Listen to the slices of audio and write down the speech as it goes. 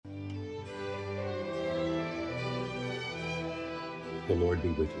The Lord be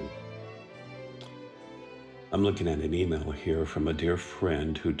with you. I'm looking at an email here from a dear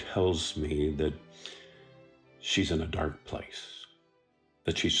friend who tells me that she's in a dark place,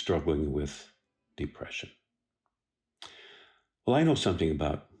 that she's struggling with depression. Well, I know something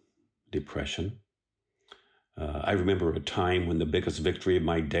about depression. I remember a time when the biggest victory of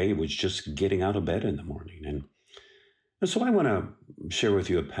my day was just getting out of bed in the morning. And so I want to share with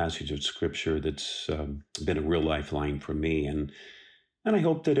you a passage of scripture that's been a real lifeline for me. And I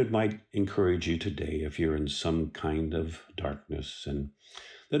hope that it might encourage you today if you're in some kind of darkness, and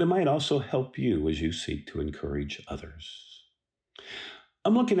that it might also help you as you seek to encourage others.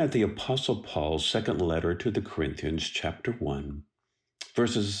 I'm looking at the Apostle Paul's second letter to the Corinthians, chapter 1,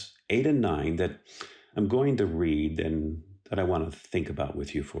 verses 8 and 9, that I'm going to read and that I want to think about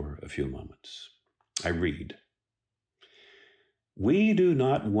with you for a few moments. I read, "We do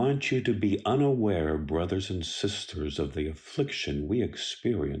not want you to be unaware, brothers and sisters, of the affliction we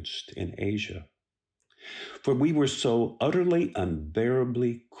experienced in Asia. For we were so utterly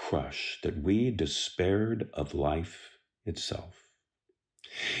unbearably crushed that we despaired of life itself.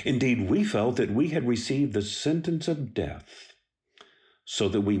 Indeed, we felt that we had received the sentence of death, so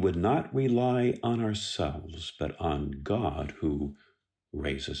that we would not rely on ourselves, but on God who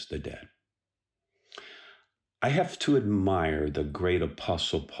raises the dead." I have to admire the great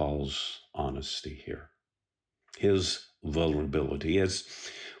Apostle Paul's honesty here, his vulnerability, as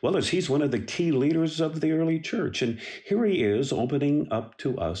well as he's one of the key leaders of the early church. And here he is opening up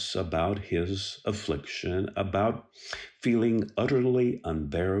to us about his affliction, about feeling utterly,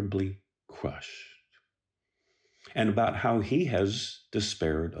 unbearably crushed, and about how he has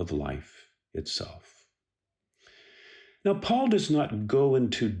despaired of life itself. Now, Paul does not go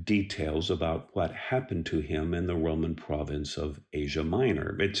into details about what happened to him in the Roman province of Asia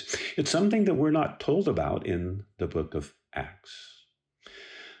Minor. It's something that we're not told about in the book of Acts.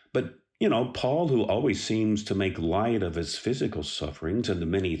 But, Paul, who always seems to make light of his physical sufferings and the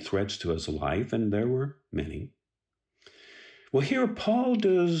many threats to his life, and there were many. Well, here Paul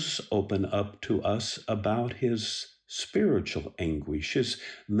does open up to us about his spiritual anguish, his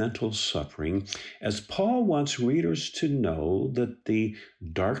mental suffering, as Paul wants readers to know that the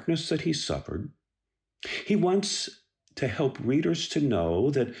darkness that he suffered, he wants to help readers to know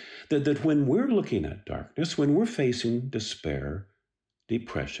that when we're looking at darkness, when we're facing despair,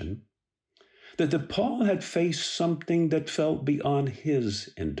 depression, that Paul had faced something that felt beyond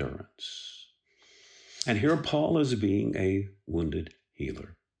his endurance. And here Paul is being a wounded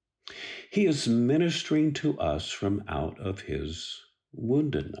healer. He is ministering to us from out of his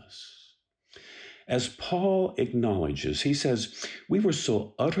woundedness. As Paul acknowledges, he says, "We were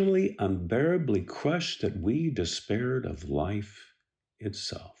so utterly, unbearably crushed that we despaired of life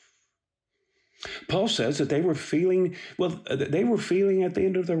itself." Paul says that they were feeling at the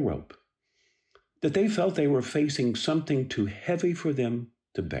end of their rope, that they felt they were facing something too heavy for them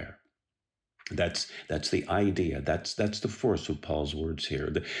to bear. That's the idea. That's the force of Paul's words here.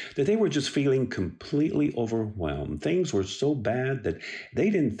 That they were just feeling completely overwhelmed. Things were so bad that they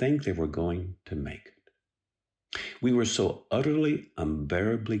didn't think they were going to make it. We were so utterly,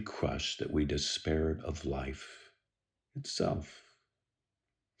 unbearably crushed that we despaired of life itself.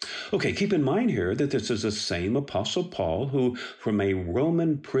 Okay, keep in mind here that this is the same Apostle Paul who, from a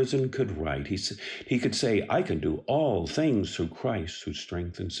Roman prison, could write. He could say, "I can do all things through Christ who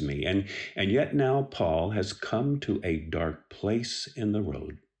strengthens me." And yet now Paul has come to a dark place in the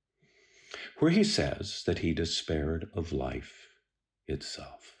road where he says that he despaired of life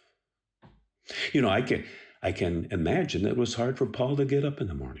itself. I can imagine that it was hard for Paul to get up in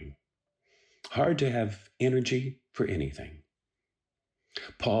the morning, hard to have energy for anything.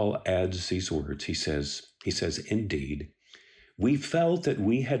 Paul adds these words. He says, "Indeed, we felt that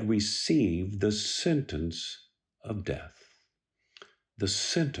we had received the sentence of death." The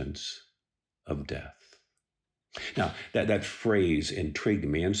sentence of death. Now, that phrase intrigued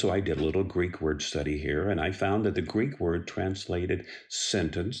me, and so I did a little Greek word study here, and I found that the Greek word translated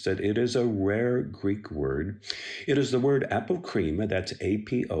sentence, that it is a rare Greek word. It is the word apokrima, that's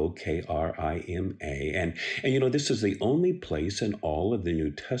apokrima, and this is the only place in all of the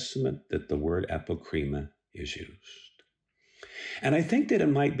New Testament that the word apokrima is used. And I think that it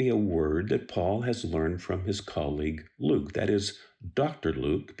might be a word that Paul has learned from his colleague Luke, that is, Dr.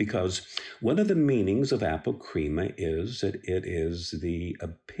 Luke, because one of the meanings of apokrima is that it is the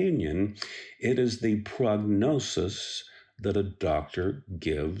opinion, it is the prognosis that a doctor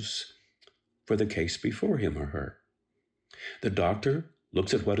gives for the case before him or her. The doctor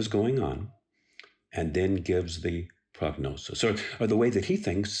looks at what is going on and then gives the prognosis, or the way that he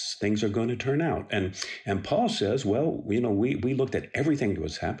thinks things are going to turn out. And Paul says, well, we looked at everything that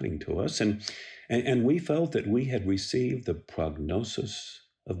was happening to us, and we felt that we had received the prognosis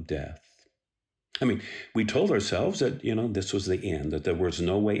of death. I mean, we told ourselves that, this was the end, that there was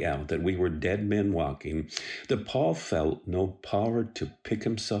no way out, that we were dead men walking, that Paul felt no power to pick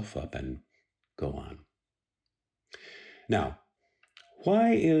himself up and go on. Now,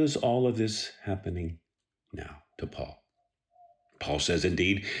 why is all of this happening now to Paul? Paul says,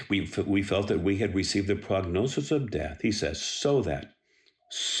 indeed, we felt that we had received the prognosis of death. He says, so that,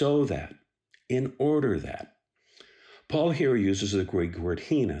 in order that. Paul here uses the Greek word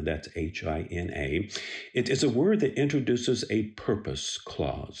hina, that's H-I-N-A. It is a word that introduces a purpose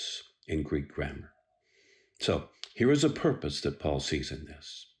clause in Greek grammar. So here is a purpose that Paul sees in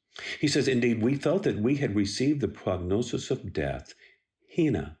this. He says, indeed, we felt that we had received the prognosis of death,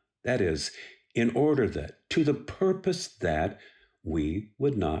 hina, that is, in order that, to the purpose that we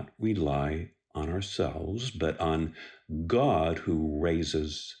would not rely on ourselves, but on God who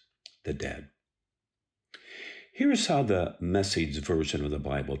raises the dead. Here's how the Message version of the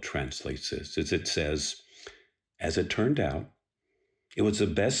Bible translates this. It says, as it turned out, it was the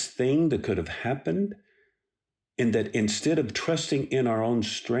best thing that could have happened, in that instead of trusting in our own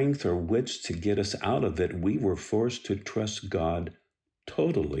strength or wits to get us out of it, we were forced to trust God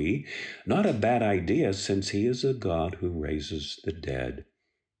totally. Not a bad idea, since he is a God who raises the dead.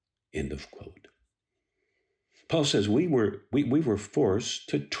 End of quote. Paul says we were forced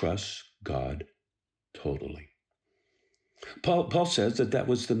to trust God totally. Paul says that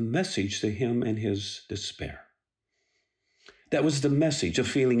was the message to him in his despair. That was the message of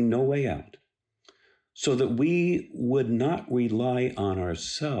feeling no way out, so that we would not rely on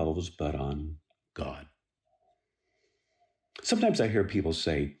ourselves, but on God. Sometimes I hear people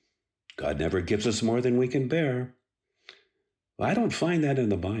say, God never gives us more than we can bear. Well, I don't find that in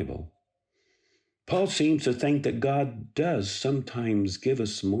the Bible. Paul seems to think that God does sometimes give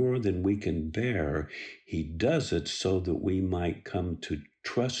us more than we can bear. He does it so that we might come to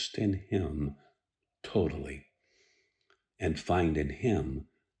trust in him totally and find in him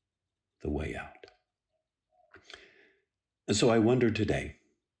the way out. And so I wonder today,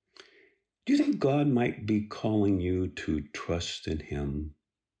 do you think God might be calling you to trust in him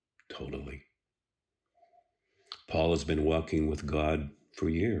totally? Paul has been walking with God for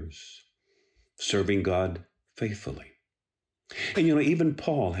years, serving God faithfully. And even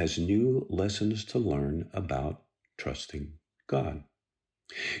Paul has new lessons to learn about trusting God.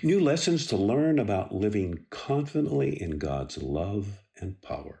 New lessons to learn about living confidently in God's love and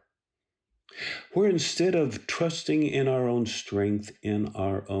power. Where instead of trusting in our own strength, in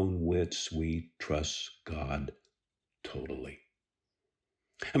our own wits, we trust God totally.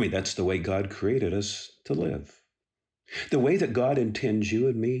 I mean, that's the way God created us to live. The way that God intends you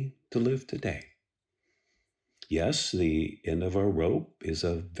and me to live today. Yes, the end of our rope is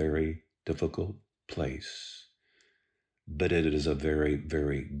a very difficult place, but it is a very,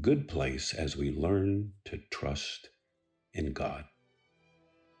 very good place as we learn to trust in God.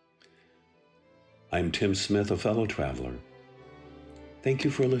 I'm Tim Smith, a fellow traveler. Thank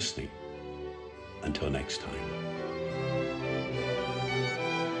you for listening. Until next time.